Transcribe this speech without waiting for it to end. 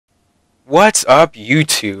What's up,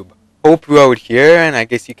 YouTube? Hope Road here, and I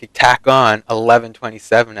guess you could tack on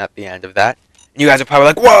 1127 at the end of that. And you guys are probably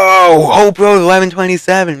like, whoa, Hope Road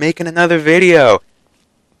 1127, making another video.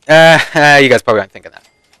 You guys probably aren't thinking that.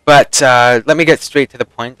 But let me get straight to the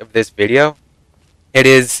point of this video. It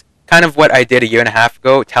is kind of what I did a year and a half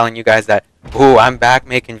ago, telling you guys that, ooh, I'm back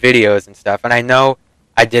making videos and stuff. And I know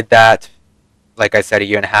I did that, like I said, a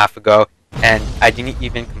year and a half ago, and I didn't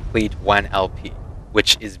even complete one LP,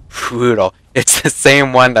 which is brutal. It's the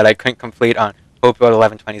same one that I couldn't complete on Hope Road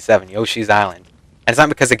 1127, Yoshi's Island. And it's not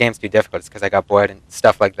because the game's too difficult, it's because I got bored and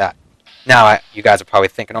stuff like that. Now, you guys are probably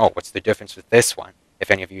thinking, oh, what's the difference with this one, if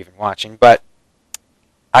any of you even watching. But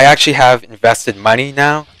I actually have invested money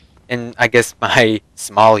now in, I guess, my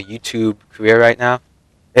small YouTube career right now.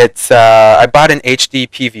 It's, I bought an HD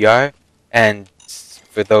PVR, and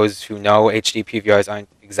for those who know, HD PVRs aren't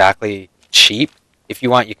exactly cheap. If you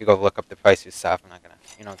want, you could go look up the price yourself. I'm not going to,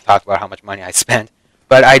 talk about how much money I spent.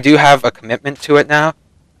 But I do have a commitment to it now.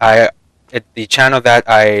 The channel that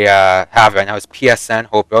I have right now is PSN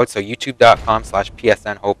Hope Road, so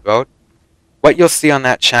youtube.com/PSN Hope Road. What you'll see on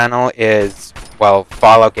that channel is, well,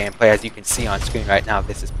 Fallout gameplay. As you can see on screen right now,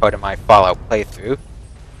 this is part of my Fallout playthrough.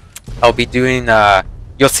 I'll be doing,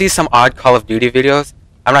 you'll see some odd Call of Duty videos.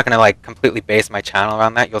 I'm not going to, completely base my channel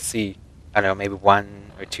around that. You'll see, I don't know, maybe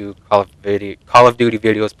 1 or 2 Call of Duty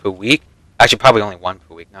videos per week. Actually, probably only 1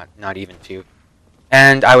 per week, not even 2.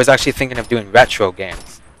 And I was actually thinking of doing retro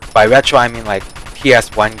games. By retro, I mean like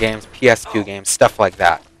PS1 games, PS2 games, stuff like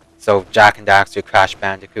that. So Jak and Daxter, Crash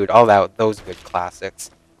Bandicoot, all those good classics.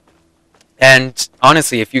 And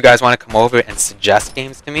honestly, if you guys want to come over and suggest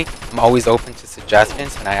games to me, I'm always open to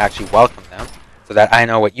suggestions, and I actually welcome them, so that I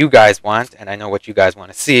know what you guys want, and I know what you guys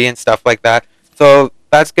want to see, and stuff like that. So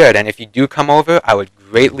that's good, and if you do come over, I would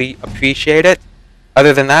greatly appreciate it.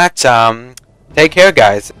 Other than that, take care,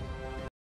 guys.